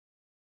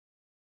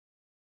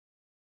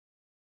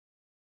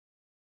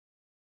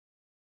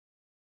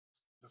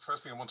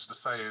first thing I wanted to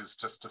say is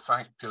just to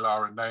thank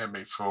Pilar and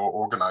Naomi for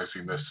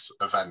organising this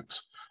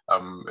event.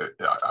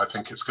 I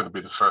think it's going to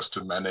be the first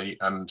of many,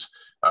 and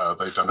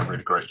they've done a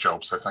really great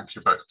job. So thank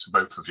you to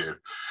both of you.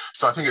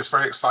 So I think it's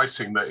very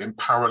exciting that in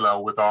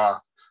parallel with our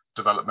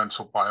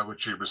developmental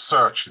biology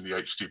research in the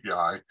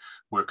HDBI,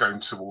 we're going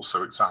to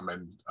also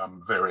examine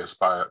various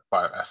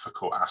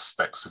bioethical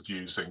aspects of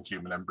using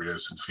human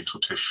embryos and fetal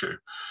tissue.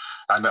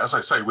 And as I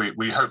say,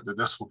 we hope that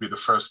this will be the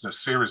first in a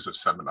series of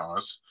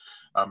seminars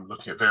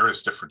looking at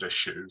various different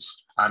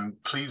issues.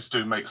 And please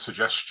do make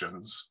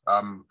suggestions.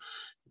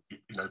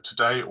 You know,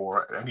 today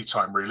or at any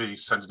time really,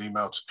 send an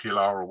email to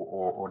Pilar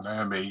or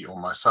Naomi or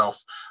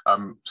myself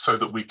so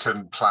that we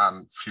can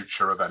plan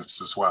future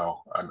events as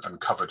well and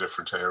cover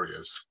different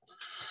areas.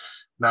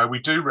 Now, we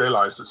do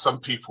realize that some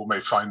people may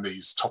find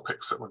these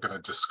topics that we're going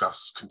to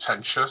discuss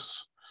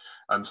contentious.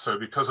 And so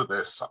because of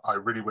this, I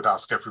really would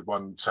ask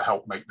everyone to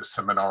help make this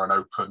seminar an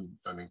open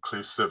and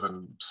inclusive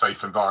and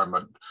safe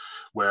environment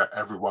where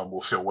everyone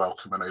will feel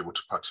welcome and able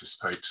to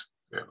participate,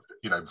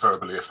 you know,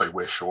 verbally if they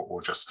wish,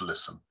 or just to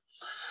listen.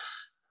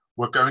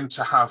 We're going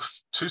to have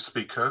two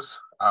speakers,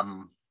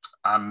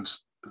 and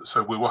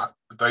so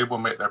they will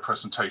make their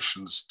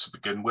presentations to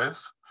begin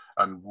with,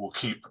 and we'll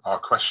keep our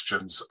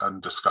questions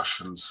and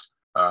discussions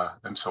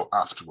until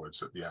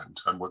afterwards at the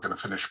end, and we're going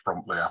to finish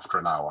promptly after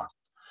an hour.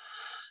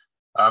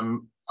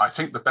 I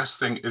think the best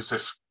thing is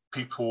if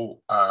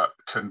people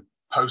can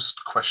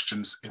post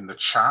questions in the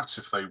chat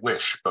if they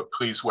wish, but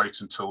please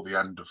wait until the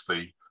end of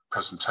the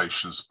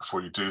presentations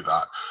before you do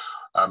that.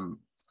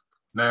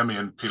 Naomi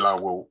and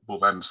Pilar will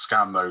then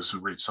scan those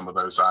and read some of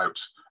those out.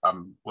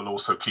 We'll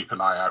also keep an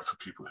eye out for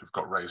people who've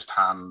got raised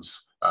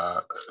hands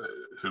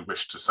who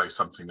wish to say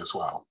something as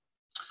well.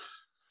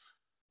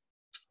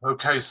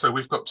 Okay, so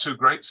we've got two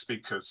great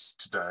speakers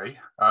today.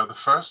 The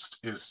first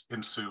is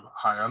Insoo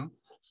Hyun,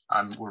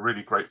 and we're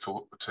really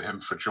grateful to him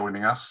for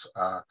joining us.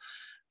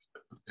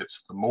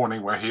 It's the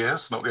morning where he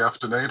is, not the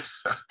afternoon.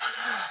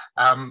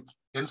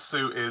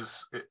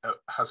 Insoo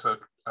has a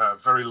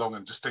very long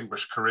and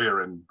distinguished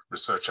career in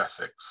research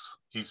ethics.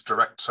 He's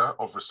director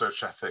of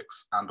research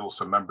ethics and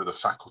also member of the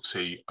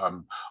faculty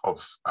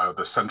of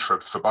the Center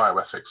for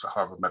Bioethics at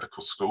Harvard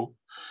Medical School.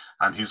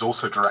 And he's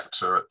also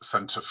director at the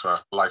Center for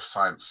Life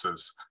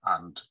Sciences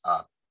and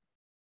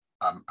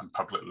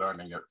Public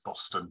Learning at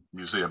Boston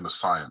Museum of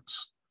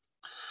Science.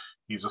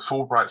 He's a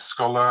Fulbright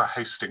Scholar,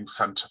 Hastings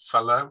Center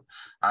Fellow,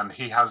 and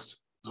he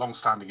has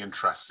long-standing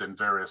interests in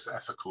various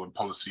ethical and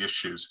policy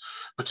issues,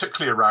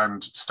 particularly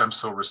around stem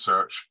cell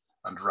research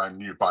and around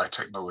new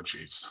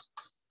biotechnologies.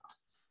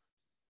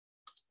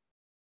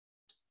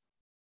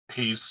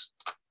 He's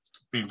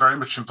been very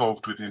much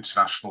involved with the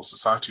International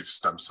Society for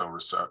Stem Cell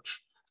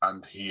Research,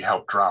 and he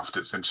helped draft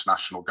its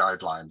international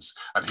guidelines,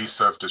 and he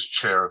served as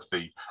chair of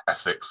the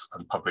Ethics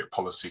and Public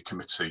Policy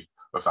Committee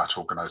of that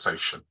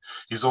organization.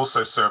 He's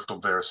also served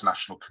on various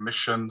national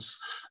commissions,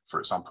 for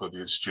example, the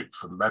Institute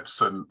for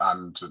Medicine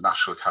and the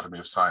National Academy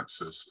of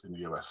Sciences in the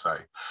USA.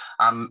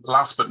 And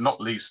last but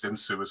not least,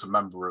 Insoo is a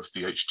member of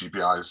the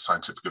HDBI's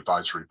Scientific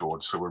Advisory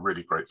Board, so we're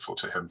really grateful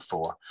to him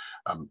for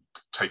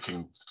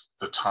taking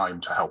the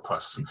time to help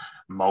us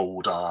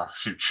mold our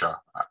future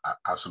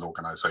as an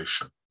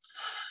organization.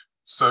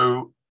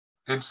 So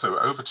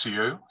Insoo, over to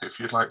you. If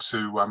you'd like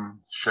to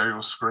share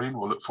your screen,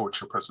 we'll look forward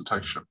to your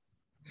presentation.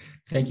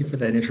 Thank you for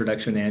that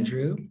introduction,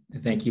 Andrew.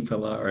 And thank you,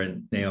 Pilar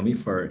and Naomi,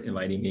 for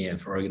inviting me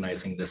and for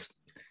organizing this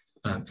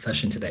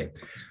session today.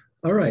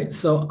 All right,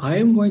 so I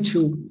am going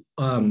to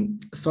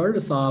start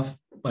us off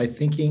by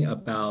thinking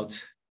about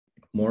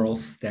moral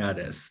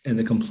status and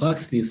the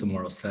complexities of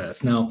moral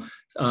status. Now,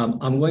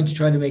 I'm going to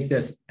try to make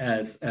this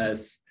as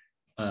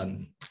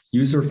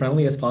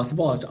user-friendly as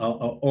possible.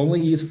 I'll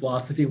only use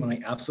philosophy when I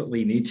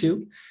absolutely need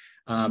to.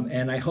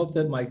 And I hope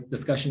that my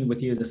discussion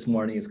with you this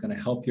morning is going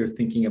to help your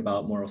thinking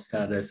about moral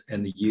status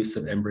and the use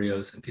of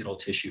embryos and fetal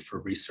tissue for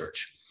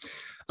research.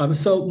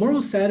 So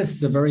moral status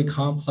is a very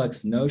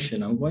complex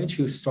notion. I'm going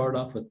to start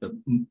off with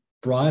the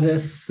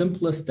broadest,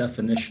 simplest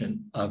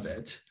definition of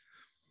it.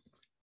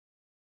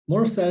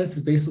 Moral status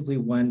is basically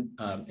when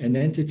an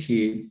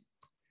entity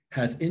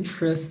has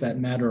interests that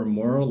matter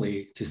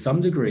morally to some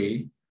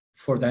degree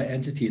for that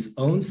entity's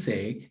own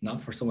sake,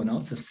 not for someone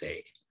else's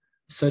sake,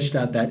 such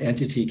that that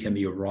entity can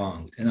be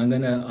wronged. And I'm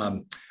going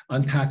to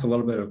unpack a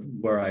little bit of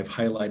where I've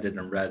highlighted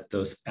and read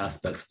those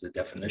aspects of the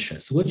definition.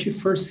 So what you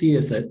first see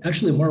is that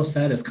actually moral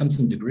status comes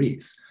in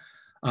degrees.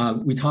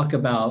 We talk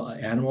about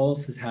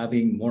animals as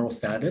having moral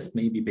status,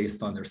 maybe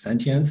based on their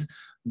sentience,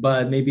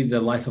 but maybe the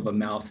life of a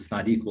mouse is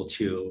not equal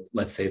to,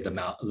 let's say, the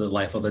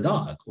life of a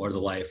dog, or the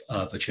life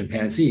of a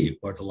chimpanzee,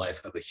 or the life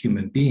of a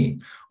human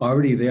being.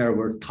 Already there,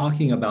 we're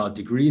talking about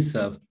degrees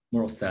of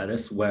moral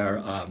status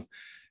where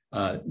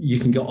you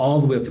can go all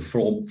the way up to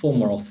full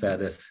moral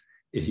status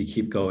if you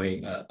keep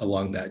going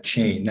along that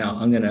chain. Now,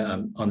 I'm going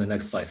to, on the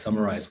next slide,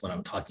 summarize what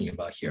I'm talking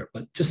about here.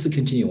 But just to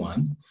continue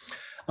on,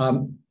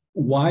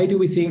 why do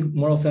we think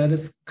moral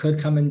status could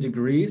come in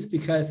degrees?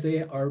 Because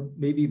they are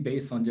maybe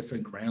based on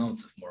different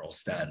grounds of moral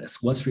status.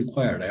 What's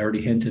required? I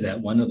already hinted at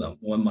one of them.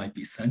 One might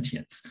be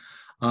sentience.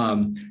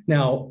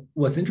 Now,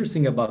 what's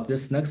interesting about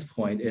this next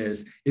point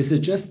is it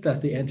just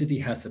that the entity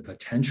has the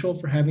potential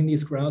for having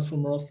these grounds for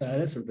moral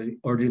status,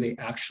 or do they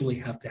actually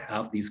have to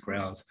have these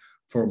grounds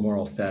for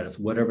moral status,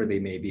 whatever they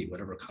may be,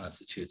 whatever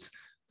constitutes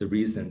the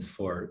reasons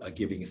for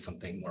giving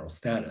something moral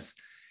status?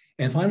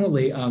 And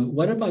finally,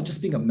 what about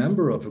just being a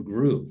member of a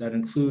group that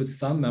includes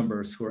some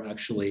members who are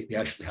actually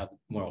have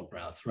moral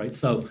grounds, right?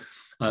 So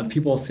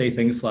people say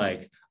things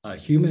like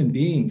human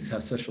beings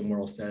have special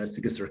moral status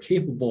because they're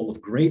capable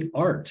of great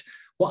art.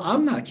 Well,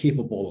 I'm not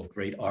capable of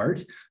great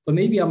art, but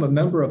maybe I'm a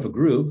member of a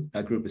group,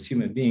 that group is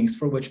human beings,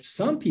 for which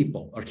some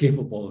people are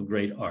capable of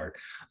great art.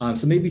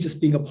 So maybe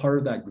just being a part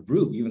of that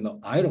group, even though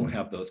I don't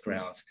have those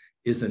grounds,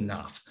 is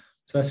enough.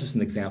 So that's just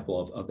an example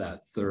of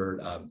that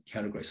third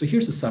category. So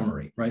here's the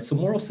summary, right? So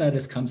moral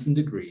status comes in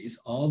degrees,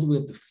 all the way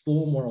up to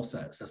full moral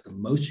status. That's the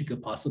most you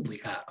could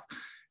possibly have.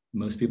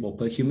 Most people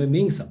put human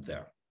beings up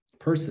there,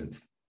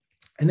 persons.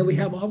 And then we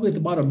have all the way at the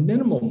bottom,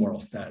 minimal moral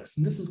status.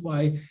 And this is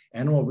why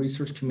animal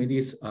research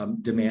committees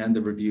demand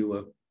the review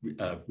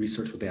of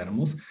research with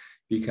animals,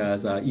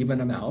 because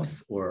even a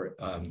mouse or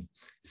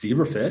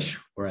zebrafish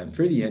or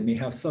amphibian may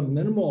have some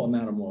minimal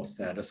amount of moral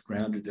status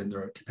grounded in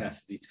their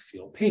capacity to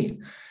feel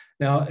pain.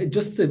 Now,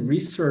 just the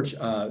research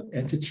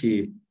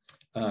entity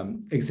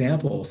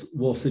examples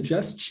will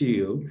suggest to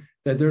you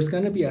that there's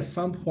going to be at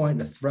some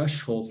point a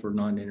threshold for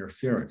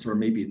non-interference or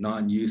maybe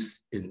non-use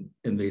in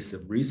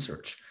invasive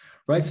research.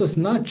 Right, so it's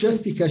not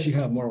just because you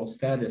have moral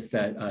status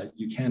that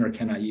you can or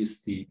cannot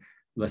use the,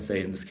 let's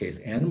say in this case,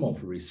 animal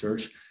for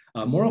research.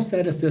 Moral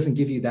status doesn't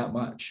give you that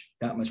much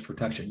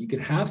protection. You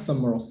could have some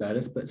moral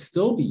status, but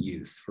still be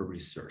used for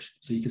research.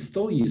 So you can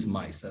still use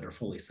mice that are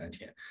fully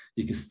sentient.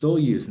 You can still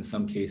use, in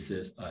some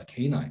cases,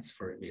 canines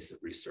for invasive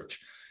research.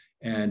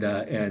 And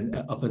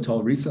up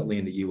until recently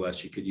in the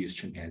US, you could use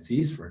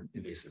chimpanzees for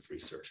invasive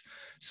research.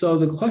 So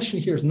the question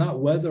here is not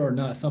whether or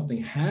not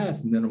something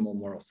has minimal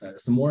moral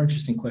status. The more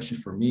interesting question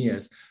for me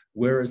is,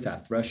 where is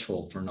that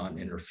threshold for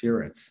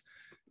non-interference?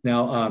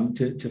 Now,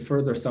 to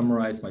further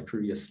summarize my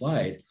previous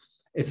slide,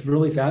 it's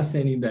really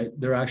fascinating that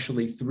there are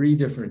actually three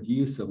different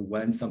views of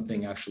when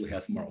something actually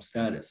has moral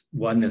status.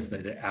 One is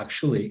that it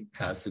actually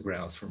has the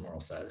grounds for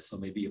moral status. So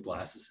maybe a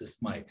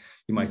blastocyst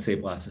you might say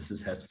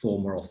blastocyst has full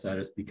moral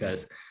status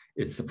because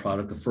it's the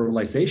product of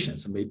fertilization.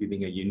 So maybe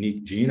being a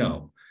unique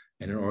genome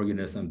and an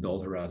organism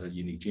built around a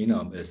unique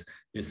genome is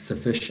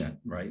sufficient,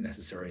 right?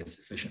 Necessary and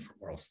sufficient for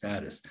moral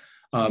status.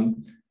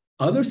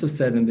 Others have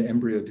said in the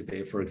embryo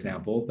debate, for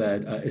example,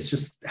 that it's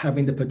just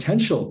having the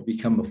potential to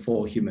become a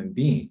full human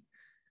being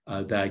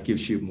that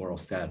gives you moral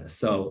status.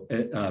 So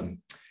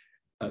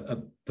a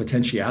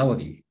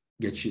potentiality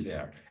gets you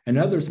there. And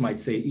others might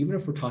say, even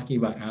if we're talking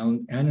about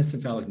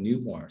anencephalic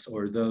newborns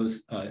or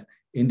those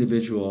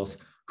individuals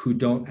who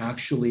don't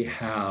actually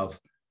have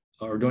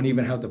or don't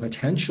even have the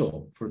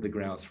potential for the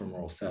grounds for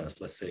moral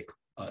status, let's say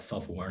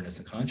self-awareness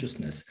and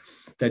consciousness,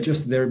 that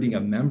just their being a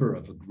member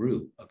of a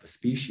group, of a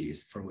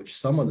species, for which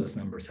some of those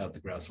members have the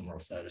grounds for moral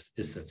status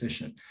is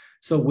sufficient.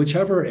 So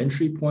whichever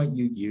entry point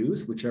you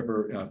use,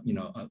 whichever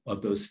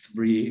of those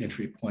three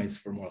entry points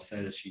for moral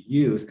status you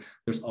use,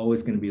 there's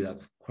always going to be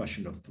that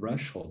question of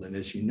threshold. And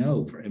as you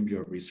know, for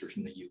embryo research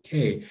in the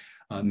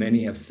UK,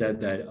 many have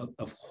said that,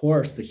 of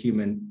course, the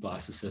human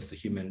blastocyst, the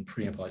human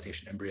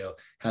pre-implantation embryo,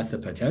 has the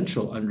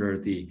potential under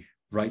the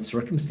right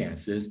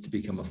circumstances to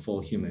become a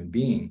full human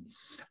being.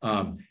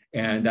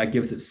 And that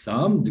gives it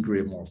some degree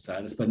of moral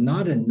status, but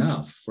not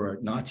enough for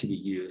it not to be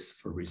used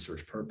for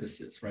research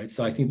purposes, right?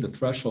 So I think the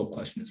threshold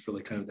question is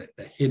really kind of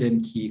the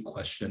hidden key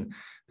question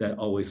that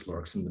always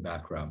lurks in the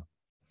background.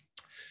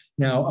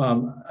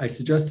 Now, I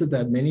suggested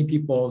that many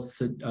people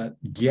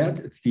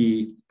get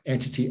the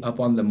entity up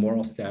on the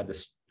moral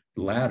status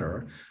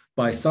ladder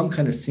by some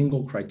kind of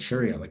single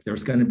criteria, like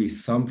there's going to be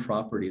some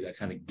property that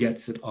kind of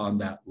gets it on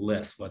that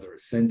list, whether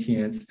it's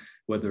sentience,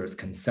 whether it's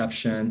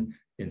conception,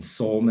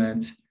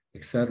 ensoulment,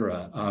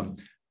 etc.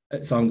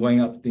 So I'm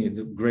going up the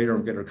greater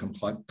and greater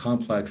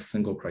complex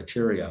single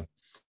criteria,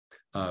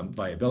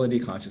 viability,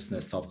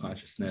 consciousness,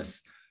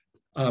 self-consciousness.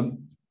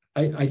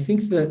 I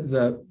think that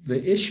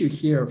the issue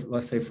here,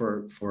 let's say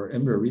for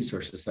embryo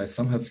research, is that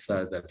some have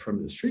said that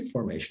primitive streak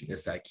formation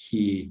is that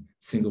key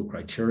single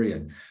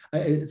criterion.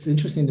 It's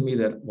interesting to me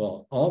that,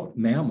 well, all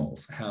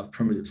mammals have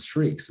primitive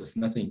streaks, so it's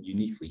nothing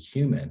uniquely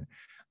human.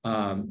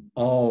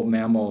 All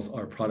mammals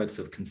are products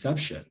of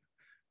conception,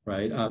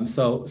 right?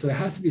 So it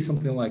has to be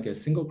something like a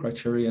single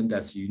criterion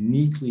that's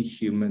uniquely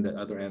human that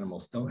other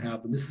animals don't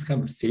have. And this is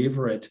kind of a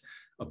favorite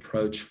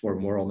approach for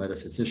moral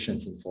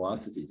metaphysicians in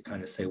philosophy to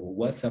kind of say, well,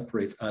 what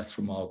separates us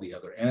from all the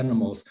other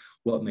animals?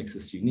 What makes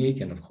us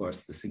unique? And of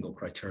course, the single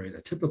criteria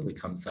that typically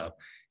comes up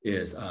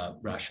is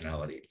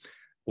rationality,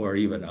 or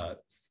even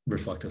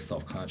reflective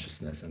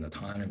self-consciousness and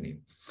autonomy.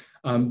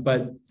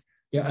 But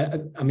yeah,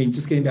 I mean,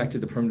 just getting back to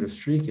the primitive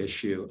streak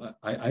issue,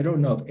 I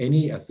don't know of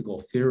any ethical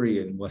theory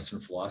in Western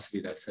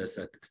philosophy that says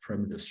that the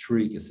primitive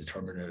streak is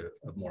determinative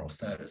of moral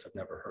status. I've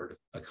never heard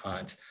a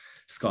Kant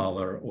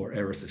scholar or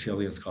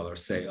Aristotelian scholar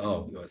say,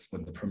 oh, it's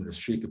when the primitive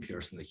streak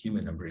appears in the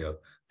human embryo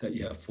that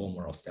you have full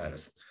moral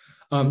status.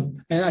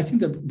 And I think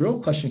the real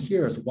question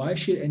here is, why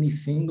should any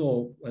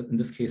single, in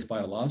this case,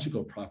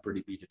 biological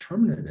property be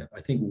determinative?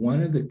 I think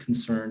one of the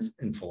concerns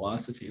in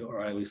philosophy,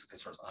 or at least the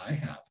concerns I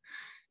have,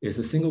 is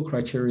a single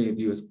criterion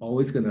view is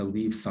always going to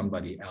leave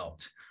somebody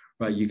out,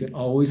 right? You can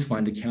always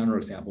find a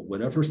counterexample.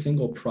 Whatever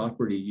single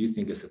property you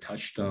think is a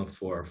touchstone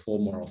for full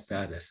moral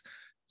status,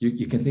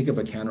 you can think of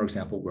a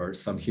counterexample where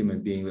some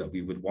human being that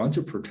we would want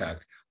to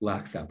protect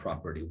lacks that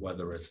property,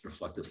 whether it's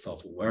reflective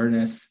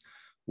self-awareness,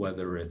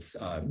 whether it's,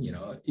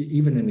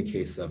 even in the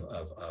case of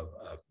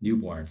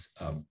newborns,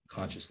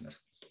 consciousness.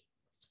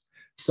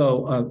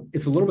 So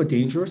it's a little bit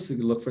dangerous to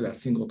look for that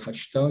single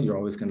touchstone. You're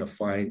always going to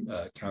find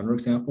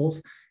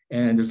counterexamples.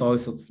 And there's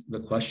always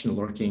the question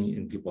lurking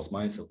in people's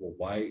minds of, well,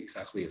 why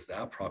exactly is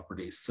that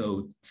property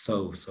so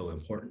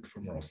important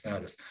for moral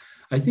status?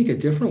 I think a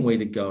different way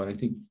to go, and I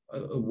think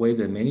a way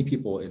that many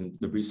people in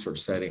the research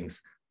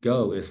settings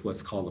go, is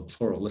what's called a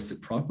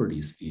pluralistic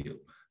properties view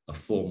of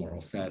full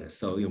moral status.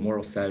 So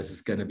moral status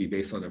is going to be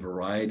based on a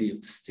variety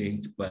of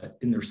distinct but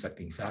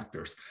intersecting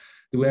factors.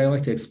 The way I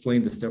like to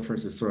explain this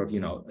difference is sort of,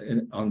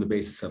 on the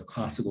basis of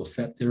classical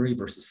set theory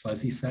versus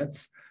fuzzy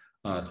sets.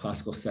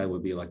 Classical set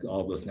would be like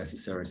all those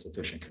necessary and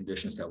sufficient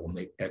conditions that will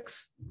make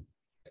X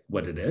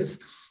what it is.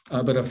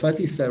 But a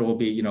fuzzy set will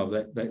be,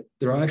 that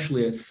there are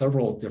actually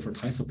several different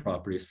types of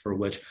properties for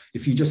which,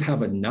 if you just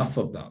have enough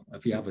of them,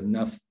 if you have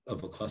enough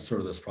of a cluster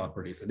of those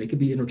properties, and they could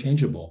be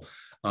interchangeable,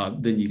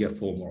 then you get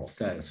full moral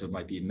status. So it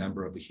might be a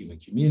member of a human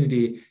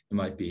community. It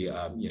might be,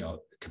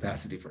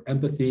 capacity for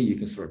empathy. You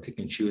can sort of pick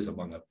and choose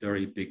among a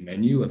very big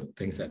menu of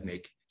things that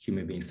make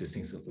human beings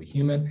distinctively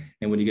human.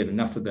 And when you get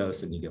enough of those,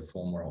 then you get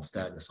full moral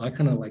status. So I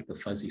kind of like the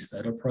fuzzy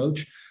set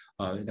approach.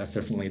 That's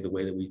definitely the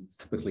way that we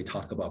typically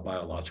talk about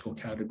biological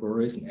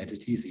categories and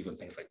entities, even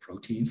things like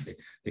proteins.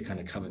 They kind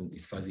of come in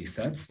these fuzzy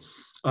sets.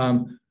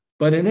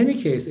 But in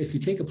any case, if you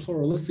take a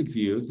pluralistic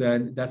view,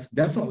 then that's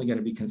definitely going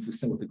to be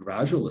consistent with the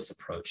gradualist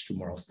approach to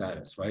moral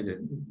status, right?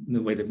 And in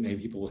the way that many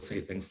people will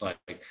say things like,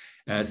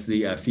 as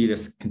the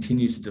fetus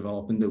continues to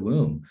develop in the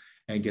womb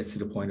and gets to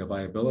the point of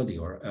viability,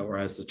 or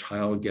as the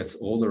child gets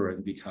older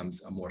and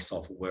becomes more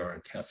self-aware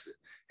and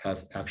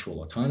has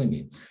actual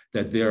autonomy,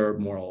 that their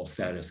moral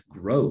status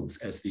grows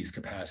as these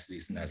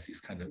capacities and as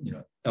these kind of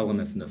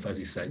elements in the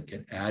fuzzy set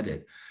get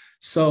added.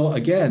 So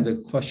again, the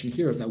question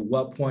here is, at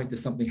what point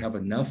does something have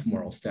enough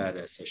moral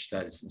status such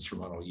that its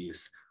instrumental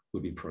use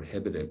would be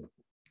prohibited?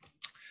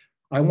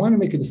 I want to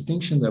make a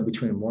distinction, though,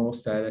 between moral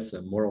status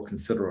and moral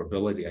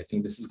considerability. I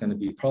think this is going to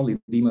be probably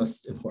the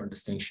most important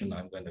distinction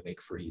I'm going to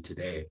make for you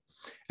today.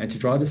 And to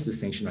draw this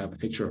distinction, I have a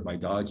picture of my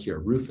dog here,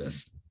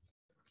 Rufus.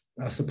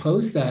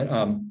 Suppose that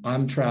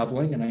I'm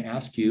traveling and I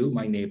ask you,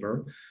 my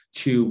neighbor,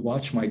 to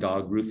watch my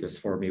dog Rufus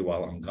for me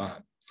while I'm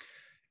gone.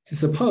 And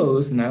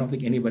suppose, and I don't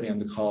think anybody on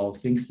the call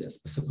thinks this,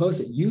 but suppose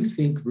that you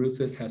think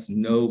Rufus has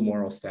no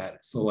moral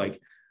status. So like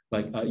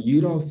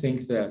you don't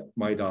think that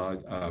my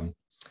dog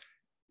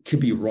could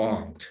be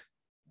wronged.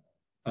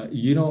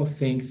 You don't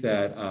think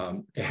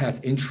that it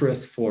has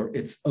interest for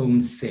its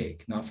own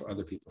sake, not for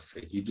other people's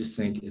sake. You just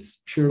think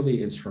it's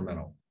purely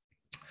instrumental.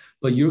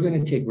 But you're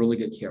going to take really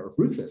good care of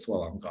Rufus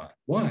while I'm gone.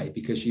 Why?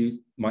 Because you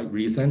might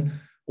reason,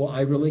 well,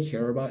 I really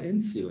care about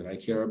Insoo and I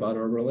care about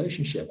our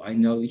relationship. I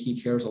know that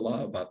he cares a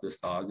lot about this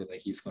dog and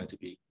that he's going to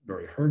be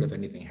very hurt if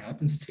anything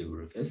happens to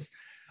Rufus.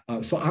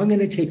 So I'm going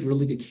to take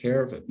really good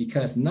care of it,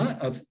 because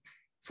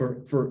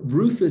for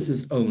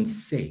Rufus's own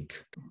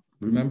sake.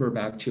 Remember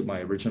back to my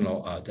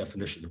original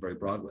definition, the very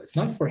broad way. It's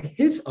not for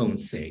his own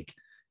sake.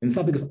 And it's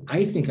not because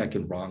I think I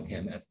can wrong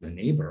him as the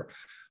neighbor,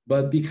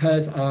 but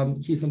because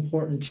he's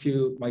important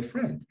to my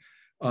friend.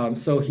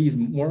 So he's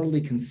morally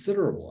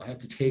considerable. I have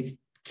to take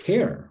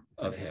care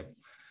of him.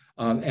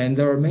 And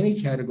there are many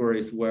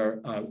categories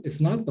where it's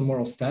not the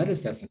moral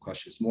status that's in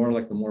question, it's more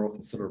like the moral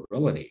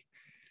considerability.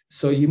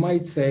 So you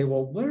might say,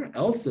 well, where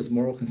else does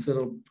moral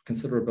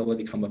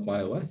considerability come with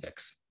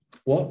bioethics?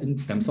 Well, in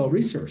stem cell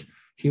research,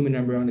 human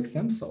embryonic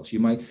stem cells. You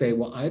might say,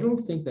 well, I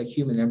don't think that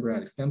human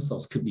embryonic stem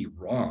cells could be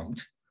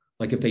wronged.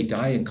 Like if they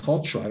die in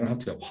culture, I don't have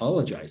to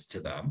apologize to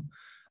them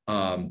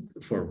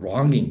for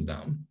wronging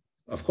them.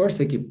 Of course,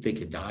 they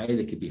could die,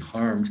 they could be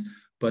harmed,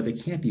 but they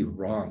can't be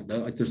wronged.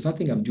 Like there's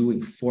nothing I'm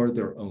doing for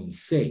their own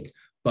sake,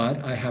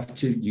 but I have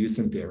to use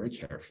them very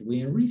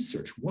carefully in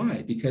research.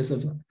 Why? Because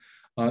of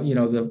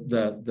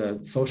the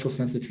social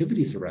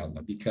sensitivities around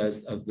them,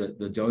 because of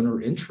the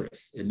donor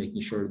interest in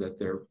making sure that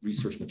their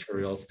research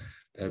materials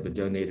that have been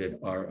donated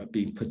are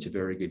being put to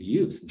very good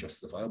use and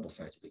justifiable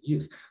scientific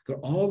use. There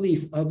are all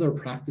these other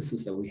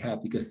practices that we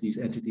have because these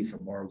entities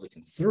are morally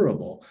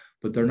considerable,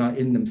 but they're not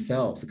in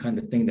themselves the kind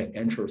of thing that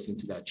enters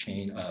into that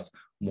chain of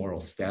moral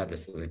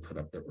status that I put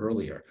up there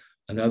earlier.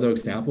 Another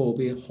example will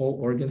be whole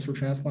organs for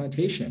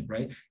transplantation,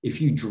 right?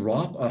 If you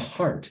drop a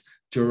heart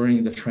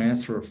during the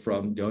transfer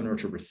from donor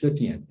to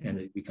recipient and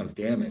it becomes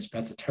damaged,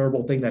 that's a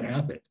terrible thing that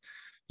happened.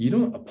 You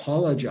don't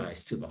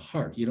apologize to the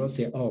heart. You don't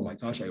say, oh my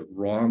gosh, I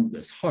wronged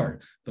this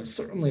heart. But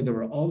certainly there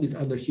were all these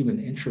other human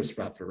interests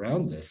wrapped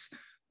around this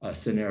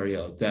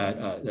scenario that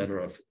are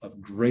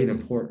of great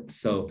importance.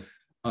 So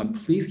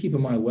Please keep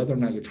in mind whether or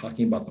not you're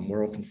talking about the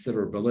moral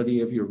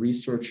considerability of your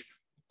research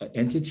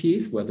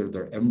entities, whether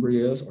they're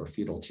embryos or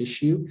fetal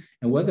tissue,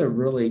 and whether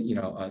really,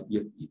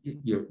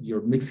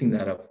 you're mixing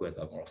that up with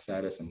a moral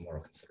status and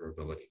moral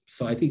considerability.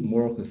 So I think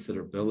moral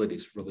considerability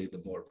is really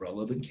the more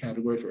relevant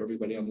category for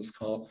everybody on this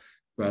call,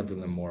 rather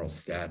than moral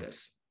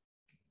status.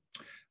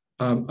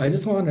 I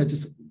just want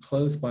to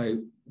close by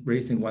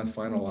raising one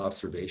final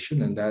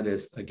observation, and that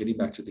is getting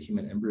back to the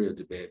human embryo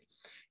debate.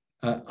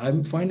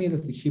 I'm finding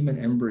that the human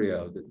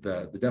embryo,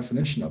 the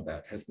definition of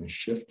that has been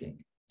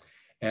shifting.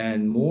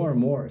 And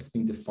more it's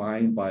being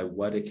defined by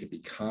what it could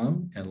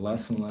become and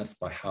less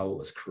by how it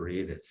was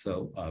created.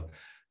 So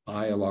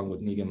I, along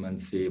with Nigel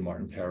Muncy,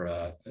 Martin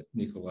Pera,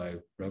 Nikolai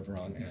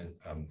Reveron,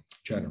 and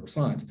Janet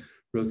Rosant,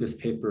 wrote this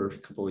paper a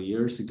couple of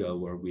years ago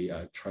where we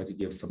tried to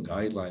give some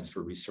guidelines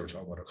for research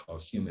on what are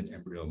called human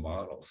embryo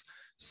models.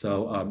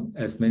 So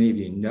as many of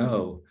you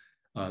know,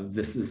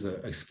 this is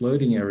an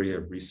exploding area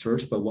of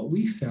research, but what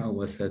we found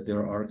was that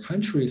there are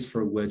countries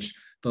for which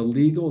the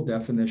legal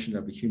definition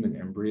of a human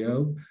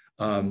embryo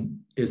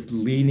is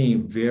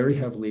leaning very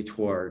heavily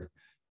toward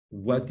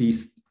what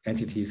these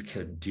entities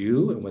can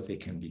do and what they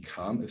can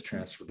become if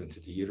transferred into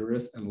the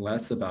uterus, and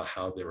less about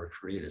how they were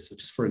created. So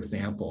just for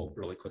example,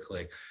 really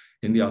quickly,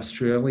 in the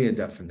Australian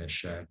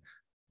definition,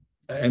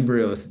 an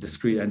embryo is a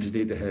discrete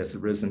entity that has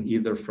arisen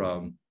either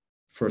from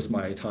first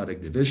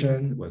mitotic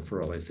division, when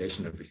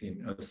fertilization of the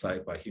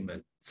oocyte by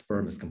human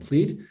sperm is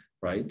complete,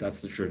 right? That's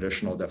the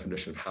traditional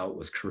definition of how it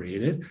was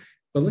created.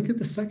 But look at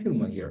the second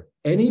one here.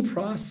 Any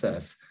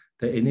process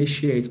that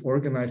initiates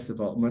organized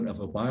development of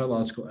a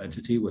biological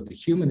entity with a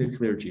human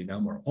nuclear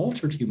genome or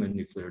altered human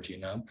nuclear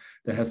genome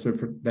that has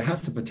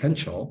the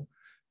potential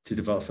to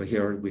develop. So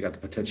here we got the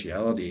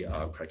potentiality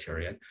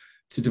criterion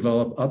to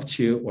develop up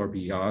to or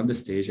beyond the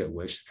stage at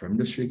which the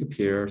primitive streak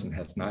appears and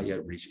has not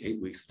yet reached 8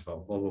 weeks to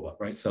develop, blah, blah, blah,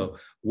 right? So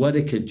what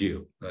it could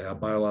do, a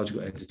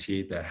biological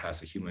entity that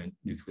has a human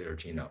nuclear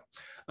genome.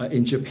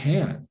 In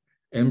Japan,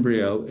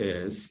 embryo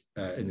is,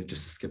 and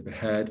just to skip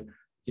ahead,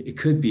 it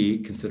could be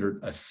considered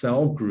a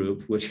cell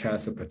group which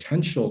has the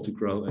potential to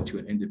grow into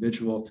an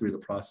individual through the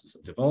process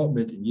of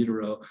development in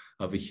utero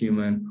of a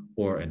human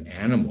or an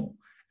animal.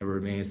 It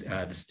remains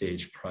at a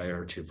stage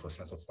prior to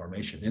placental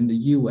formation. In the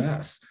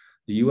US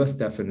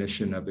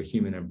definition of a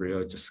human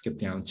embryo, just skip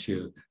down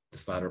to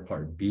this latter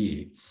part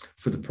B.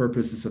 For the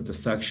purposes of the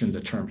section,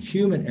 the term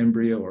human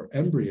embryo or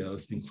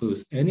embryos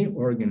includes any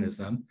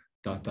organism, ...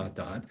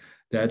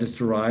 that is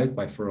derived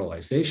by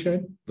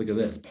fertilization, look at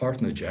this,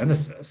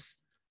 parthenogenesis,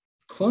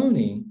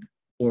 cloning,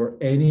 or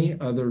any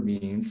other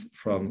means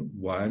from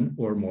one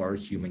or more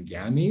human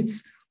gametes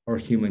or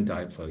human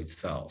diploid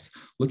cells.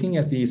 Looking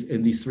at these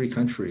in these three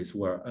countries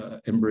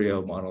where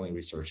embryo modeling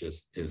research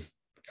is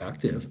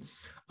active,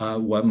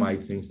 one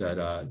might think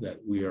that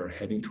we are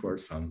heading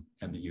towards some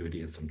ambiguity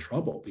and some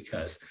trouble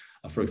because,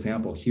 for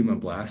example, human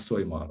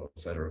blastoid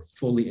models that are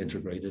fully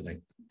integrated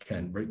and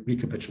can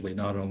recapitulate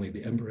not only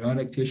the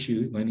embryonic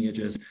tissue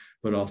lineages,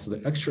 but also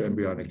the extra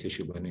embryonic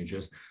tissue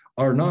lineages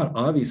are not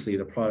obviously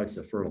the products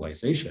of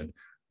fertilization,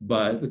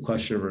 but the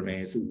question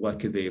remains, what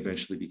could they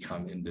eventually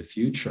become in the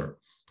future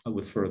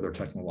with further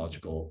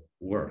technological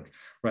work,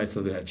 right?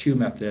 So they had two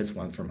methods,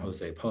 one from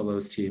Jose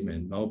Polo's team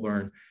in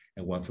Melbourne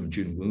and one from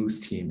Jun Wu's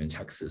team in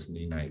Texas in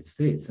the United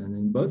States. And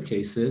in both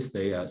cases,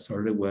 they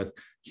started with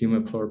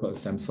human pluripotent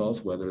stem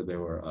cells, whether they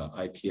were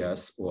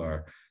iPS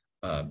or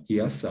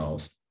ES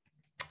cells,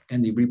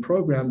 and they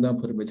reprogrammed them,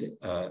 put them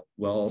into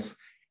wells,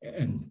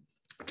 and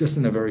just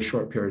in a very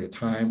short period of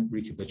time,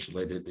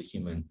 recapitulated the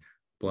human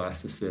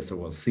blastocyst, or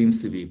what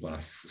seems to be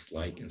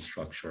blastocyst-like in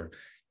structure.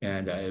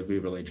 And it'd be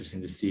really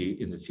interesting to see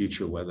in the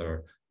future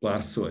whether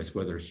blastoids,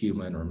 whether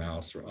human or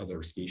mouse or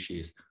other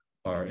species,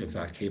 are in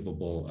fact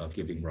capable of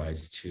giving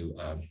rise to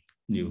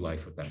new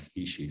life of that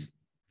species.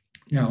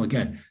 Now,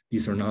 again,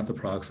 these are not the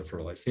products of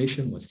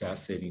fertilization. What's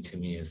fascinating to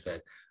me is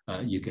that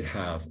you could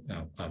have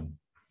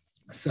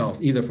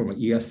cells either from an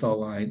ES cell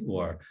line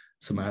or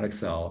somatic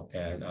cell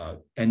and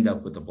end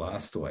up with a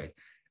blastoid.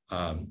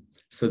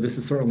 So this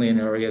is certainly an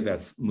area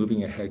that's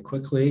moving ahead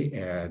quickly,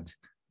 and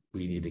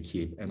we need to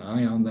keep an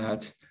eye on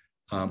that.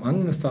 I'm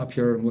going to stop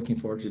here. I'm looking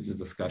forward to the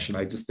discussion.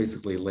 I just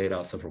basically laid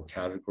out several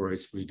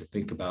categories for you to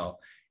think about,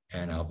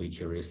 and I'll be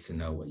curious to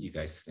know what you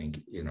guys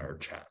think in our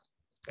chat.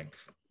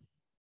 Thanks.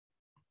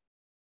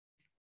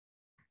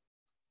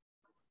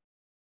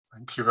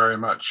 Thank you very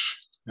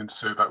much,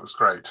 Insoo. That was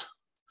great.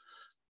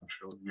 I'm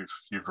sure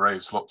you've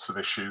raised lots of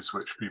issues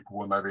which people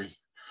will now be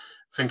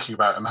thinking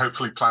about and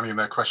hopefully planning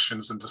their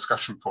questions and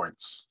discussion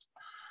points.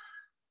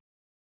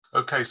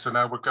 Okay, so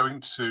now we're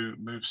going to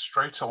move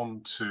straight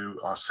on to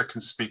our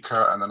second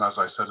speaker. And then, as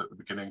I said at the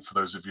beginning, for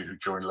those of you who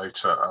join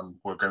later,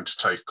 we're going to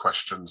take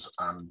questions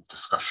and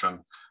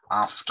discussion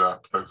after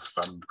both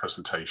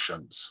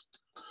presentations.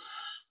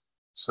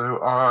 So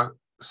our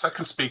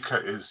second speaker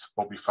is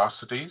Bobbie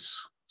Farsides.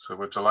 So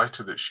we're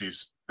delighted that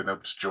she's been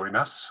able to join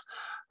us.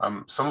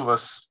 Some of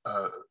us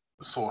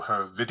saw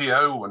her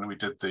video when we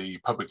did the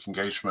public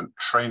engagement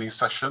training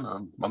session a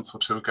month or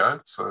two ago,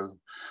 so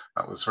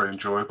that was very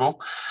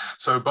enjoyable.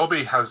 So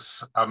Bobbie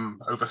has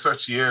over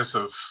 30 years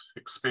of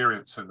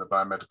experience in the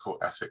biomedical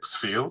ethics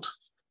field.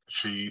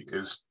 She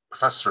is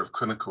Professor of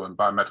Clinical and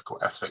Biomedical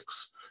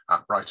Ethics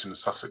at Brighton and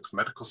Sussex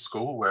Medical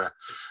School, where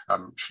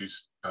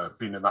she's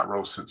been in that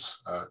role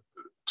since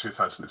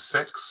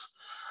 2006.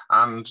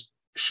 And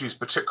she's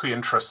particularly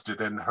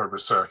interested in her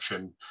research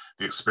in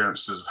the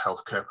experiences of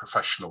healthcare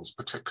professionals,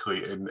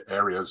 particularly in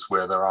areas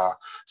where there are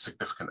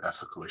significant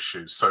ethical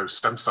issues. So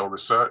stem cell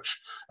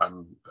research,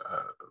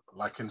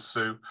 like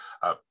Insoo,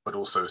 but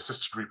also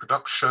assisted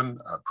reproduction,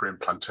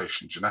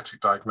 pre-implantation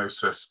genetic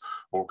diagnosis,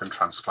 organ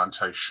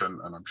transplantation,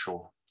 and I'm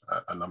sure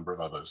a number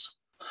of others.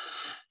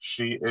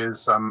 She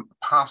is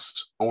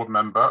past board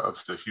member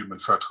of the Human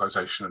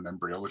Fertilization and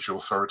Embryology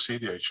Authority,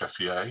 the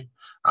HFEA,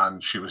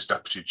 and she was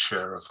deputy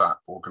chair of that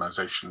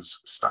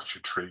organisation's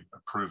Statutory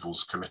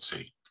Approvals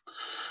Committee.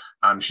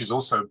 And she's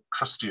also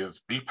trustee of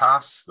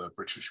BPAS, the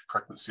British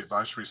Pregnancy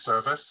Advisory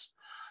Service,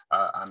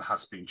 and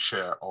has been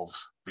chair of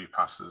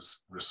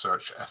BPAS's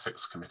Research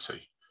Ethics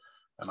Committee.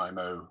 And I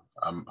know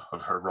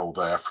of her role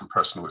there from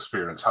personal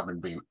experience, having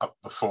been up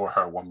before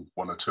her one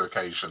or two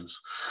occasions.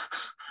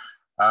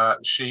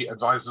 She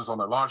advises on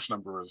a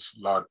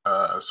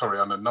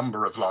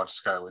number of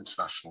large-scale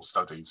international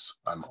studies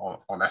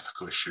on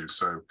ethical issues.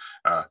 So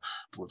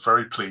we're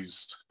very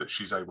pleased that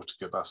she's able to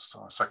give us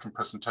our second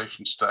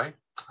presentation today.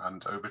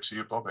 And over to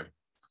you, Bobbie.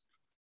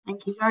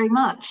 Thank you very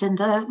much. And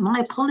my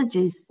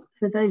apologies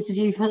for those of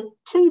you who've had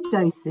 2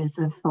 doses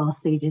of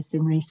Farsides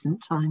in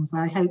recent times.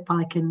 I hope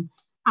I can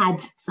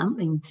add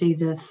something to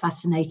the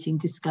fascinating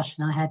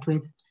discussion I had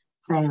with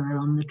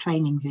Sarah on the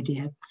training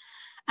video.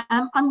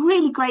 I'm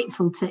really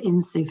grateful to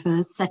Insoo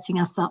for setting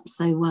us up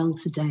so well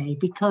today,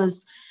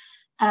 because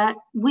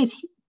with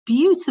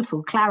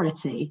beautiful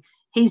clarity,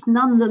 he's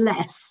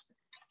nonetheless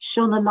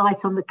shone a light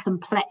on the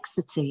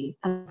complexity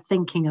of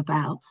thinking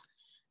about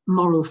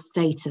moral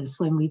status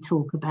when we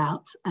talk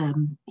about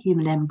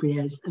human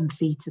embryos and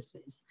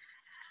fetuses.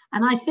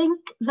 And I think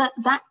that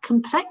that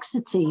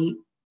complexity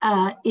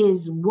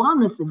is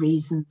one of the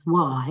reasons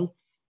why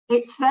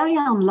it's very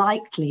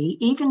unlikely,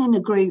 even in a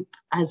group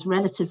as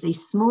relatively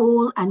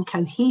small and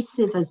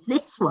cohesive as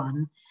this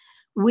one,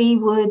 we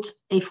would,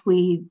 if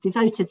we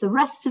devoted the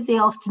rest of the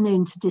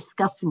afternoon to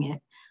discussing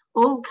it,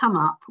 all come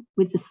up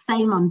with the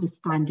same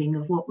understanding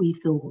of what we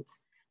thought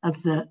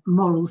of the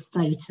moral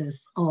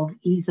status of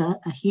either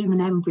a human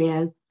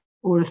embryo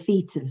or a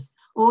fetus,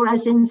 or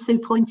as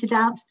Insoo pointed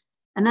out,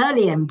 an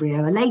early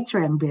embryo, a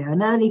later embryo,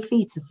 an early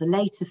fetus, a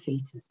later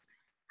fetus.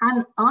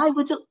 And I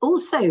would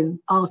also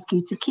ask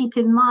you to keep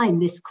in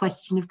mind this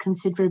question of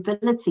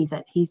considerability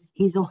that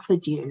he's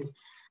offered you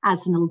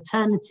as an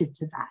alternative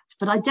to that.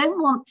 But I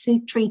don't want to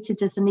treat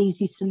it as an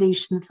easy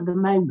solution for the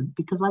moment,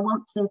 because I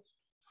want to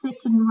sit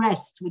and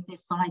rest with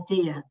this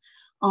idea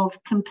of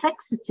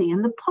complexity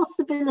and the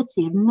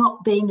possibility of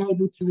not being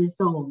able to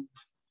resolve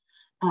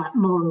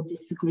moral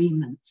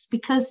disagreements.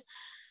 Because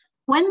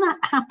when that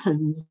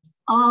happens,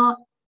 our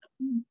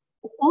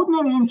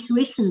ordinary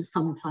intuition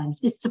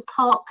sometimes is to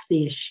park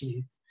the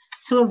issue,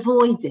 to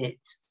avoid it,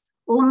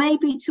 or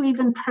maybe to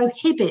even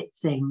prohibit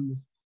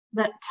things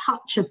that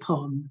touch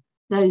upon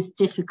those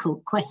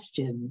difficult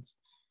questions.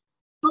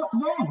 But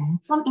then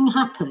something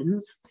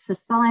happens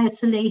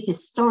societally,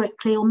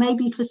 historically, or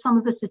maybe for some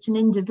of us at an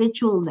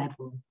individual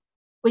level,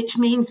 which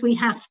means we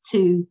have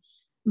to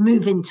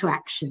move into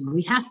action.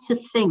 We have to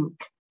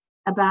think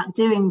about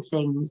doing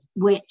things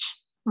which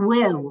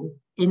will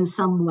in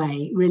some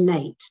way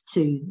relate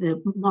to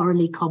the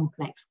morally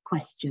complex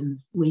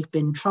questions we've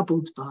been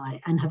troubled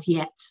by and have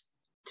yet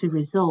to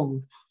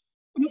resolve.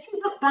 And if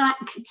you look back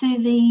to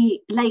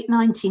the late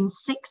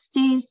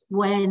 1960s,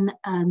 when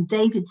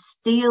David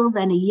Steele,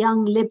 then a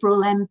young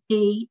Liberal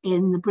MP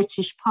in the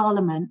British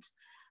Parliament,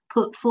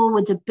 put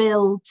forward a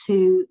bill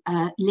to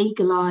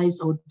legalise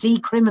or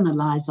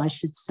decriminalise, I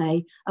should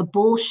say,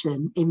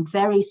 abortion in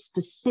very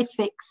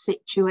specific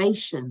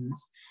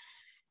situations,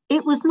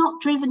 it was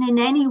not driven in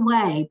any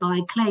way by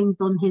claims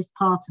on his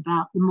part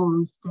about the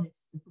moral status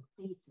of the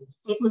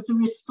fetus. It was a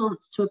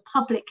response to a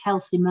public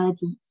health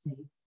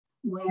emergency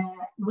where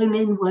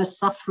women were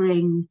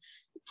suffering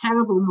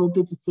terrible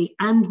morbidity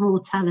and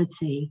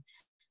mortality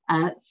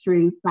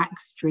through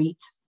backstreet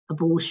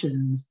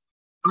abortions.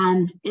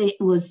 And it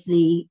was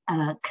the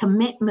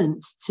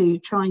commitment to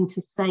trying to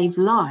save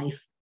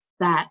life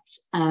that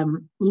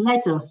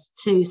led us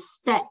to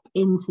step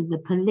into the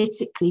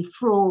politically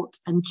fraught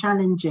and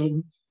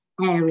challenging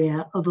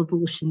area of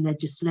abortion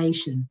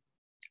legislation.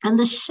 And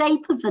the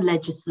shape of the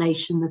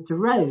legislation that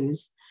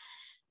arose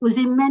was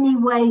in many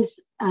ways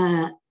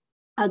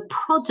a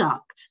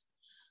product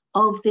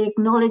of the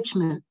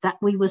acknowledgement that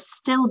we were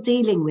still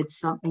dealing with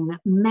something that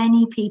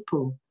many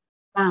people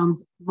found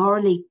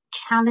morally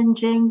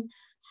challenging,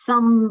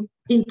 some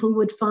people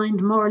would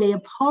find morally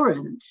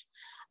abhorrent,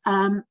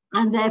 and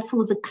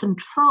therefore the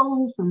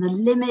controls and the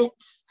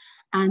limits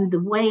and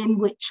the way in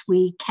which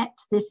we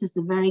kept this as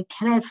a very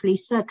carefully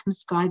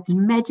circumscribed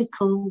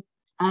medical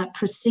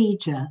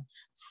procedure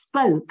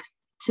spoke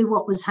to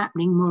what was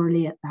happening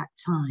morally at that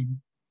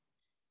time.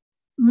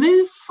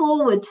 Move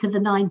forward to the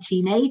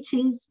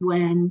 1980s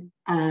when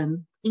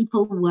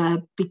people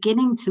were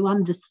beginning to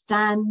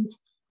understand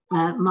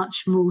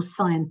much more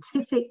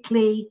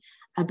scientifically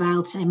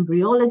about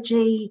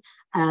embryology.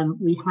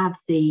 We have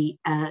the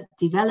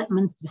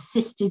development of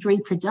assisted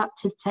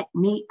reproductive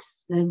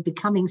techniques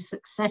becoming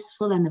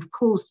successful, and of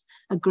course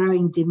a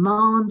growing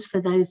demand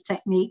for those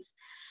techniques.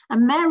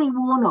 And Mary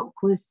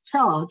Warnock was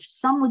charged,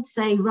 some would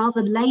say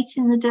rather late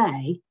in the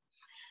day,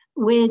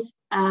 with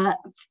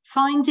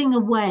finding a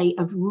way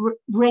of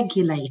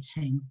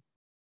regulating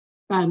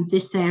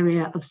this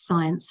area of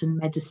science and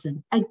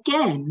medicine.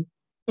 Again,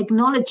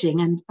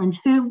 acknowledging, and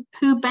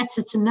who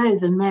better to know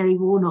than Mary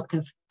Warnock,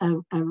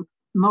 a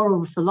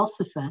moral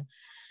philosopher,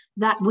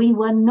 that we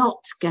were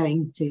not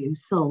going to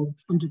solve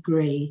and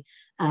agree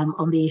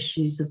on the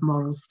issues of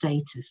moral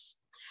status.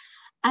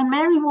 And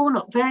Mary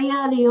Warnock, very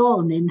early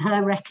on in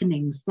her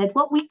reckonings, said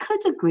what we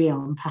could agree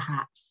on,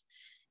 perhaps,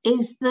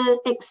 is the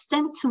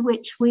extent to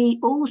which we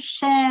all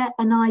share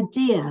an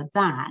idea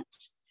that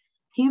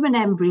human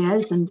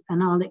embryos, and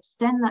I'll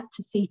extend that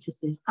to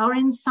fetuses, are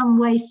in some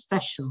way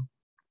special.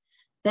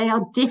 They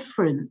are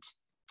different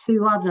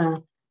to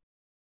other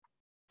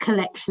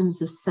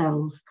collections of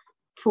cells,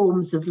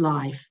 forms of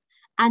life.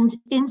 And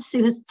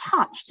Insoo has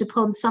touched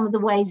upon some of the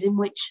ways in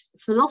which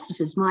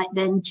philosophers might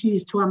then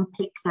choose to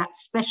unpick that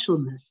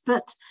specialness.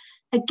 But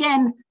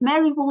again,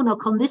 Mary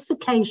Warnock on this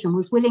occasion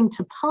was willing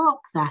to park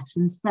that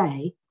and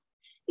say,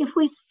 if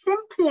we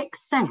simply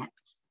accept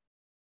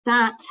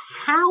that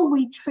how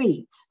we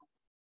treat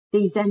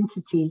these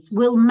entities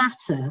will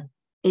matter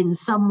in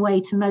some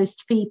way to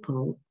most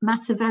people,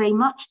 matter very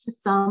much to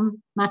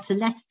some, matter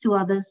less to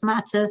others,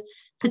 matter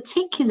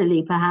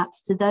particularly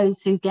perhaps to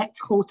those who get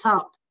caught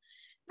up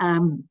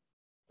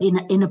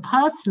in a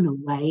personal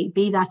way,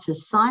 be that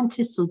as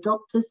scientists or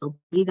doctors, or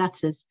be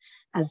that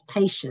as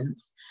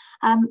patients.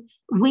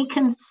 We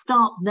can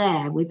start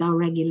there with our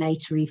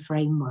regulatory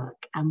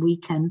framework, and we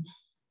can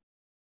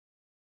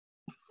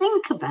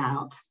think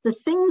about the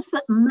things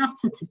that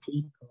matter to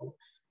people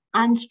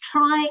and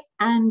try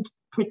and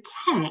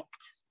protect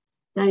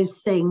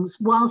those things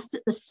whilst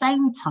at the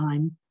same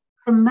time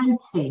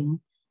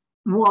promoting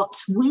what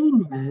we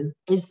know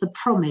is the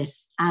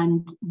promise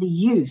and the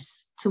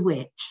use to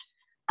which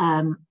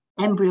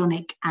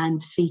embryonic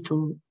and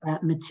fetal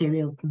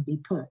material can be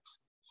put.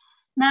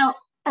 Now,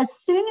 as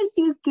soon as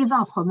you give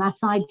up on that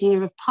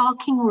idea of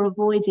parking or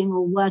avoiding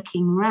or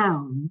working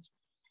round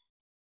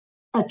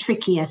a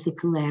tricky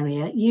ethical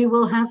area, you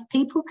will have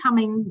people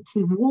coming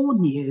to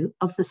warn you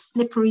of the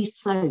slippery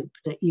slope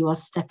that you are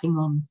stepping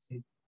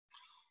onto.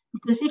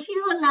 Because if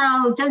you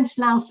don't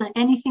allow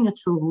anything at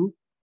all,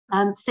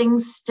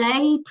 things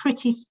stay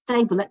pretty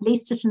stable, at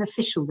least at an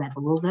official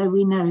level, although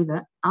we know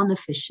that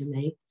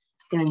unofficially,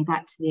 going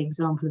back to the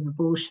example of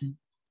abortion,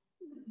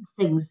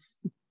 things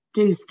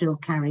do still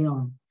carry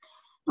on.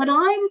 But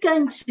I'm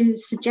going to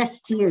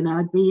suggest to you, and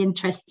I'd be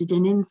interested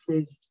in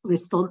Insoo's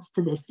response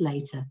to this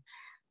later,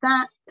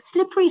 that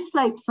slippery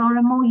slopes are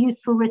a more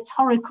useful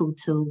rhetorical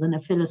tool than a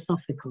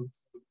philosophical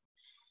tool.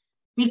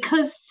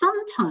 Because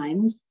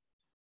sometimes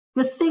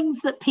the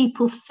things that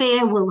people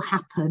fear will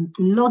happen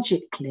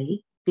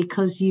logically,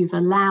 because you've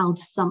allowed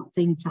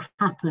something to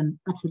happen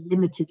at a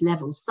limited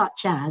level,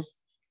 such as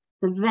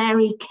the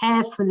very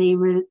carefully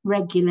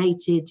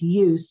regulated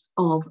use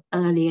of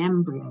early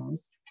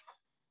embryos,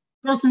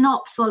 does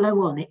not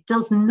follow on. It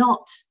does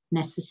not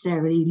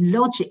necessarily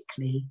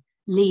logically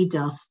lead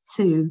us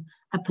to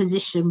a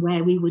position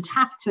where we would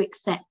have to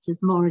accept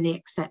as morally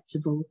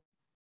acceptable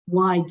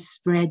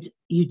widespread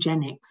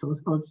eugenics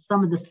or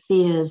some of the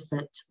fears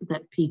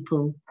that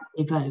people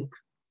evoke.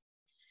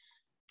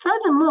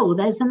 Furthermore,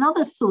 there's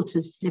another sort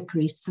of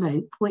slippery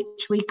slope,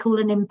 which we call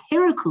an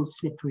empirical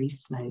slippery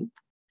slope,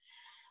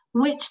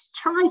 which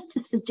tries to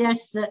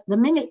suggest that the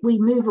minute we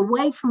move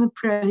away from a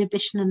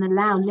prohibition and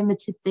allow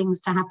limited things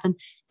to happen,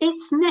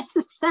 it's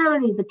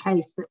necessarily the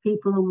case that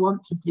people will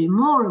want to do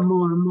more and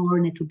more and more,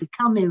 and it'll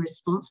become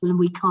irresponsible and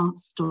we can't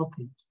stop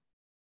it.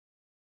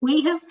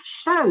 We have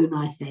shown,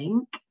 I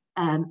think,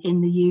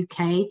 in the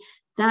UK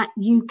that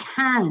you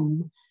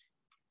can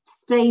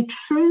stay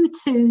true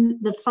to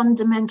the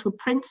fundamental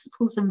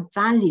principles and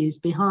values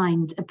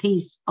behind a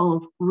piece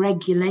of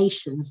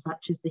regulation,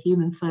 such as the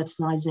Human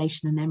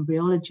Fertilisation and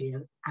Embryology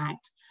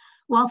Act,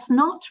 whilst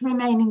not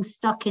remaining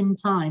stuck in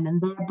time and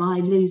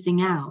thereby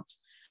losing out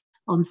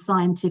on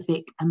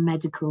scientific and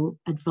medical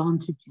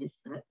advantages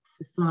that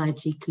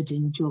society could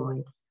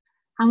enjoy.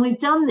 And we've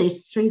done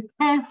this through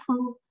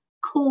careful,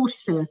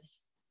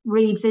 cautious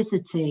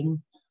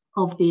revisiting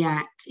of the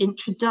Act,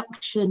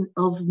 introduction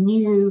of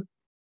new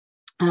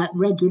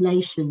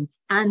regulations,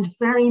 and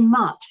very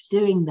much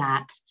doing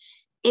that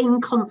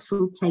in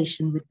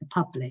consultation with the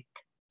public.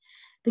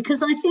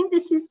 Because I think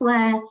this is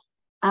where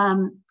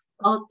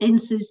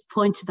Insoo's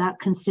point about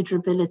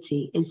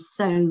considerability is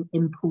so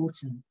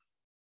important.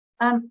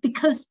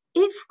 Because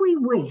if we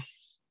wish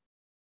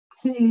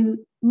to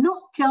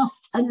not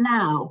just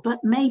allow, but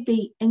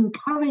maybe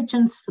encourage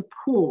and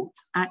support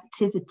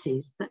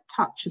activities that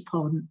touch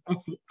upon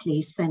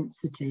ethically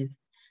sensitive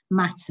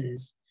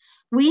matters.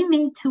 We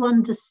need to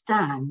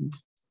understand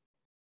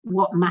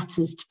what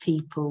matters to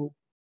people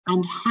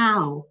and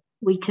how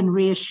we can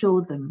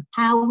reassure them,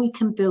 how we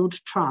can build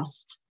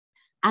trust,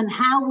 and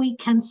how we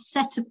can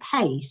set a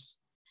pace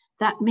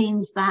that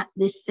means that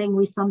this thing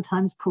we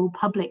sometimes call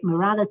public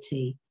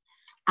morality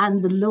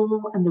and the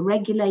law and the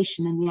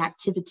regulation and the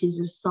activities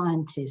of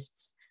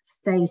scientists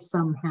stay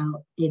somehow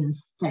in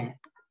step.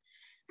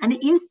 And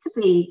it used to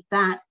be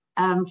that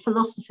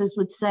philosophers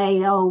would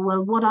say, oh,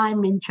 well, what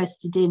I'm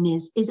interested in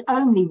is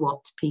only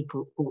what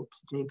people ought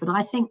to do. But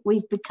I think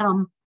we've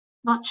become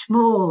much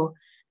more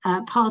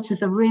part of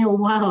the real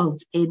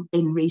world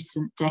in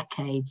recent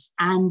decades.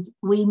 And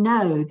we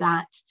know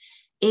that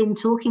in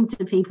talking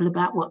to people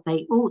about what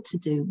they ought to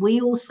do,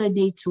 we also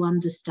need to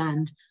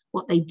understand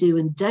what they do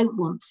and don't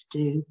want to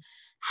do,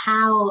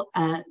 how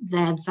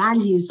their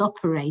values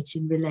operate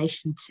in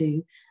relation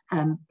to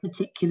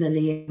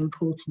particularly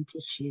important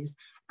issues,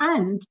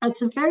 and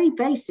at a very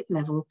basic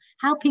level,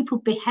 how people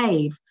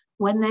behave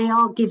when they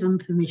are given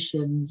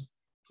permissions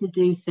to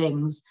do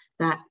things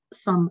that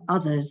some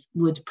others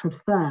would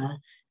prefer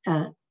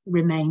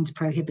remained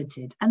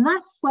prohibited. And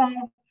that's where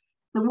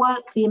the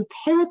work, the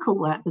empirical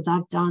work that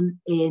I've done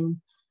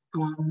in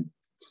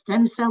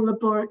stem cell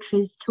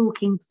laboratories,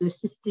 talking to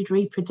assisted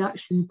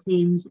reproduction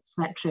teams,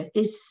 etc.,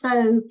 is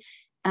so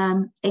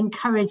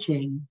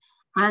encouraging.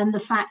 And the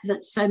fact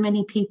that so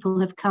many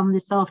people have come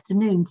this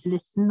afternoon to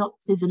listen not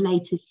to the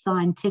latest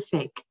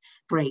scientific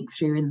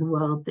breakthrough in the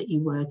world that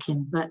you work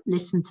in, but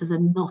listen to the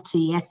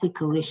knotty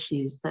ethical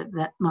issues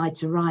that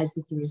might arise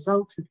as a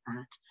result of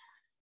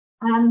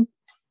that.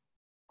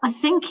 I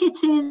think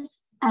it is,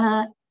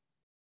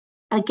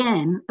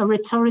 again, a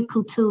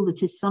rhetorical tool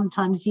that is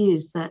sometimes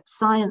used, that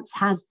science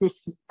has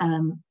this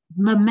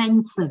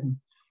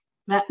momentum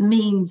that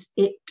means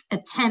it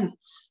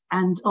attempts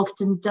and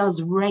often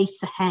does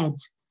race ahead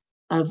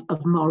of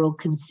moral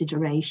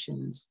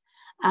considerations.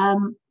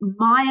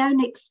 My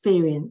own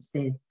experience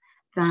is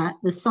that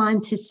the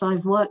scientists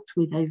I've worked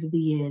with over the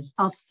years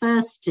are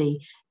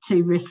thirsty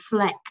to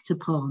reflect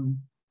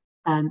upon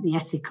the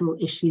ethical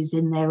issues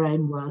in their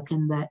own work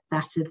and that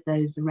of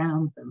those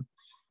around them.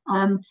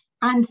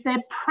 And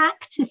their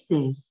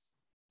practices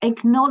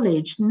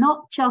acknowledge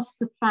not just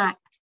the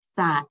fact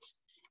that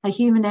a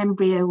human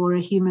embryo or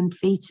a human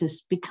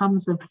fetus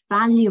becomes a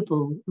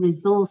valuable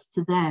resource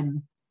to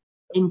them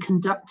in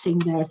conducting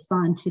their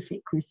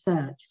scientific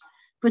research,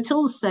 but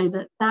also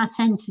that that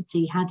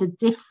entity had a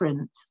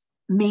different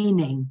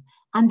meaning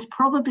and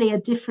probably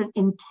a different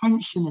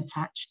intention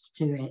attached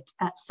to it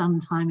at some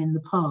time in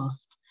the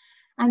past.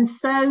 And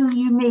so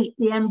you meet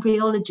the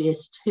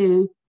embryologist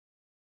who,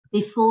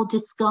 before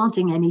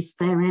discarding any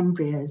spare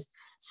embryos,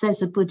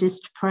 says a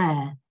Buddhist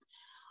prayer.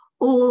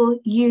 Or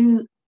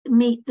you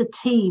meet the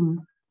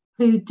team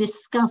who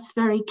discuss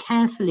very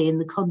carefully in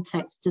the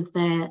context of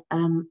their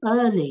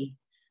early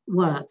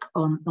work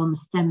on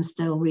stem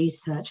cell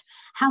research,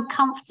 how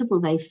comfortable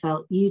they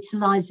felt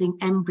utilising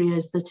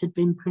embryos that had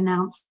been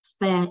pronounced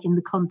spare in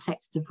the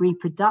context of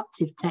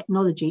reproductive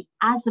technology,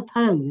 as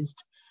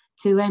opposed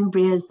to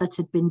embryos that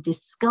had been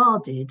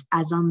discarded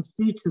as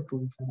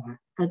unsuitable for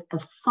that. A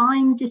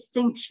fine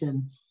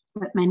distinction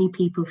that many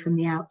people from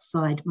the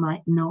outside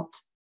might not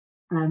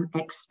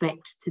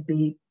expect to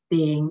be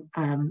being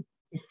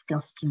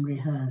discussed and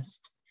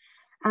rehearsed.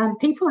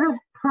 People have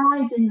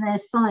pride in their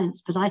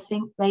science, but I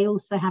think they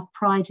also have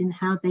pride in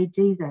how they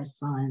do their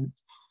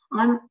science.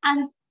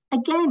 And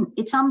again,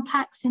 it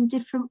unpacks in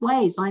different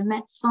ways. I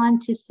met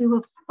scientists who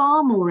were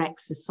far more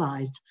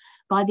exercised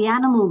by the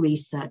animal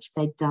research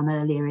they'd done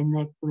earlier in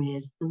their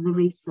careers than the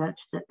research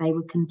that they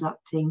were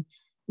conducting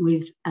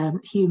with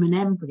human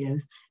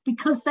embryos,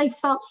 because they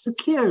felt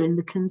secure in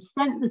the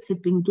consent that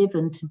had been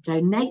given to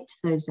donate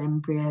those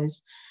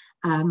embryos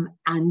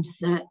and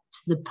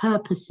the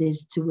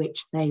purposes to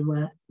which they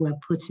were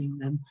putting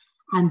them.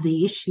 And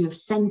the issue of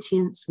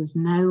sentience was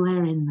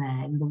nowhere in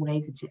there in the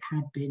way that it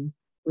had been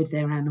with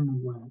their animal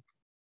work.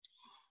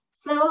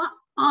 So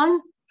I'm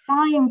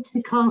trying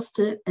to cast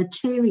a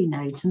cheery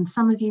note, and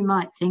some of you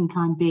might think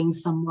I'm being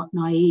somewhat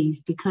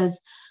naive, because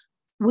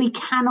we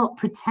cannot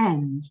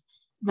pretend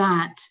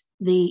that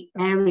the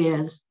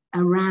areas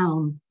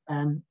around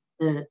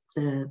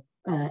the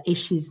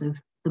issues of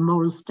the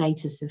moral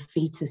status of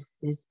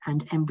fetuses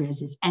and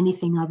embryos is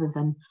anything other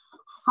than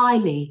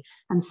highly,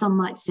 and some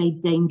might say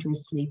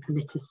dangerously,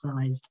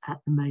 politicized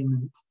at the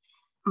moment.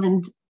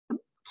 And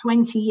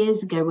 20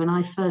 years ago, when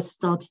I first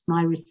started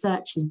my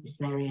research in this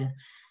area,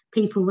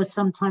 people were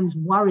sometimes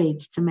worried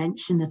to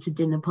mention at a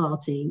dinner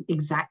party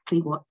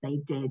exactly what they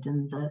did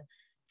and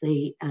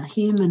the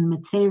human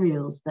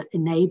materials that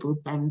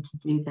enabled them to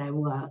do their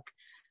work.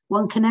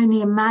 One can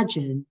only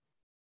imagine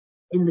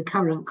in the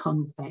current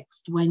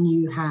context when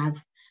you have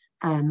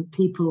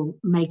people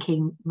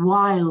making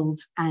wild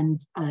and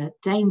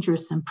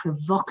dangerous and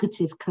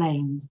provocative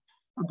claims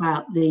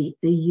about the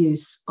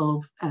use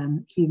of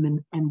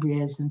human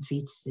embryos and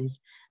fetuses,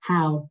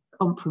 how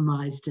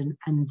compromised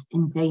and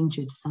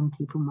endangered some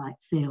people might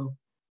feel.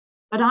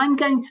 But I'm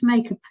going to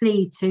make a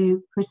plea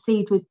to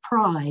proceed with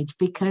pride,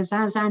 because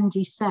as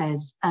Andy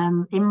says,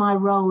 in my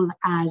role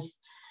as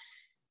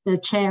the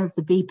chair of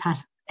the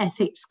BPAS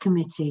Ethics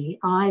Committee,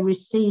 I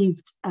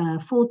received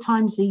 4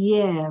 times a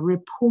year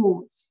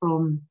reports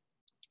from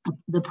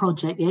the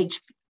project, the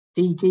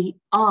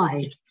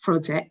HDBI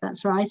project.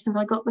 That's right. Have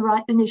I got the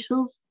right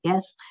initials?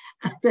 Yes.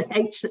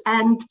 HDBR.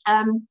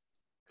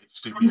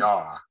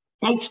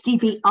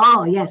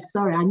 HDBR, yes,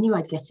 sorry, I knew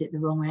I'd get it the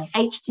wrong way.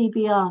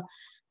 HDBR.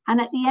 And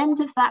at the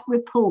end of that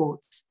report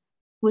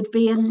would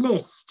be a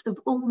list of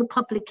all the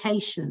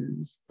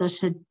publications that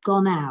had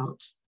gone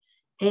out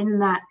in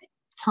that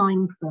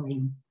time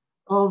frame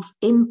of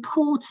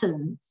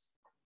important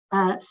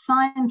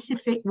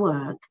scientific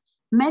work,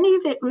 many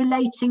of it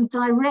relating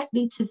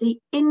directly to the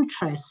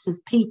interests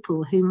of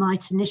people who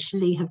might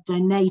initially have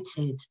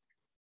donated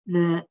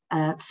the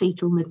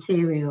fetal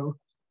material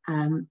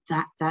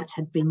that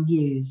had been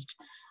used.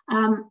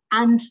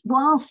 And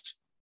whilst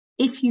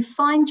if you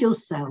find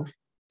yourself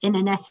in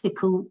an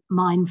ethical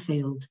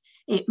minefield,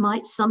 it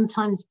might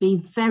sometimes be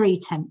very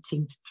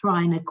tempting to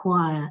try and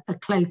acquire a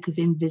cloak of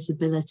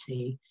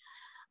invisibility.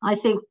 I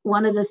think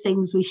one of the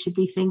things we should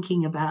be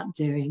thinking about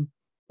doing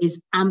is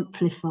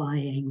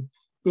amplifying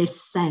this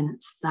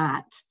sense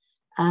that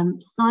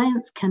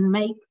science can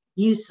make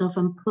use of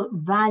and put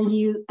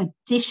value,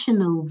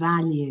 additional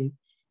value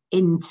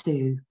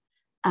into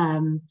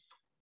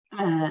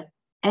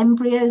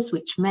embryos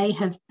which may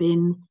have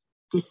been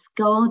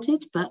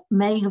discarded but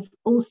may have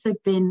also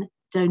been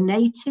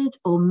donated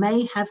or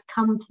may have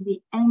come to the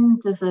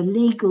end of a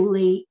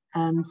legally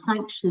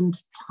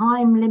sanctioned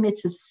time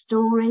limit of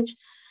storage,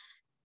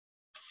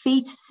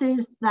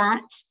 fetuses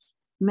that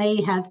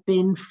may have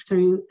been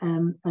through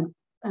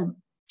a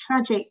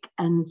tragic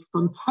and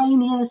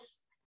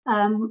spontaneous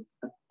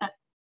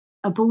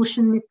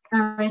abortion,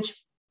 miscarriage,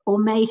 or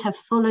may have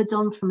followed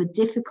on from a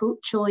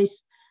difficult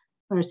choice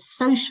for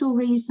social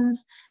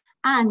reasons,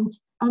 and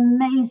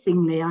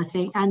amazingly, I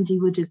think Andy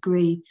would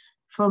agree,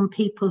 from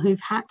people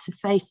who've had to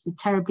face the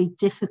terribly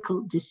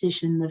difficult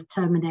decision of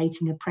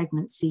terminating a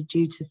pregnancy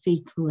due to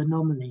fetal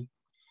anomaly.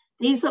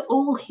 These are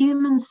all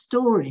human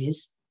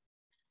stories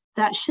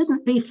that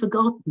shouldn't be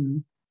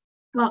forgotten,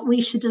 but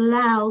we should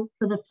allow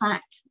for the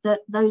fact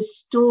that those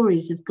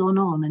stories have gone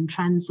on and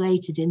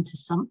translated into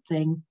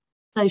something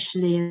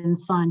socially and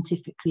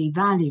scientifically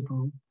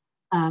valuable.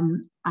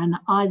 And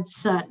I've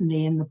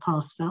certainly in the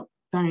past felt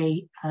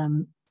very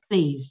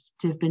pleased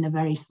to have been a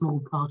very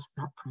small part of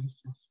that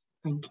process.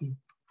 Thank you.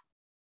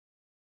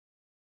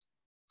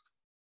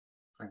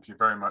 Thank you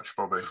very much,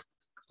 Bobbie.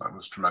 That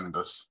was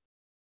tremendous.